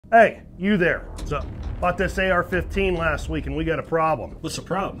Hey, you there. What's up? Bought this AR-15 last week and we got a problem. What's the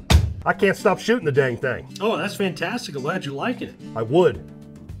problem? I can't stop shooting the dang thing. Oh, that's fantastic. I'm glad you like it. I would,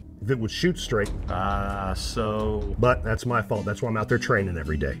 if it would shoot straight. So... But that's my fault. That's why I'm out there training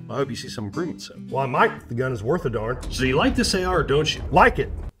every day. I hope you see some improvement soon. Well, I might. The gun is worth a darn. So you like this AR, don't you? Like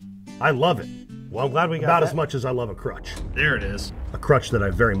it. I love it. Well, I'm glad we got About that. as much as I love a crutch. There it is. A crutch that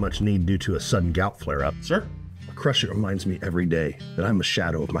I very much need due to a sudden gout flare-up. Sir? A crutch that reminds me every day that I'm a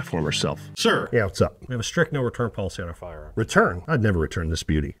shadow of my former self. Sir? Yeah, what's up? We have a strict no return policy on our firearm. Return? I'd never return this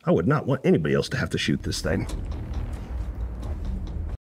beauty. I would not want anybody else to have to shoot this thing.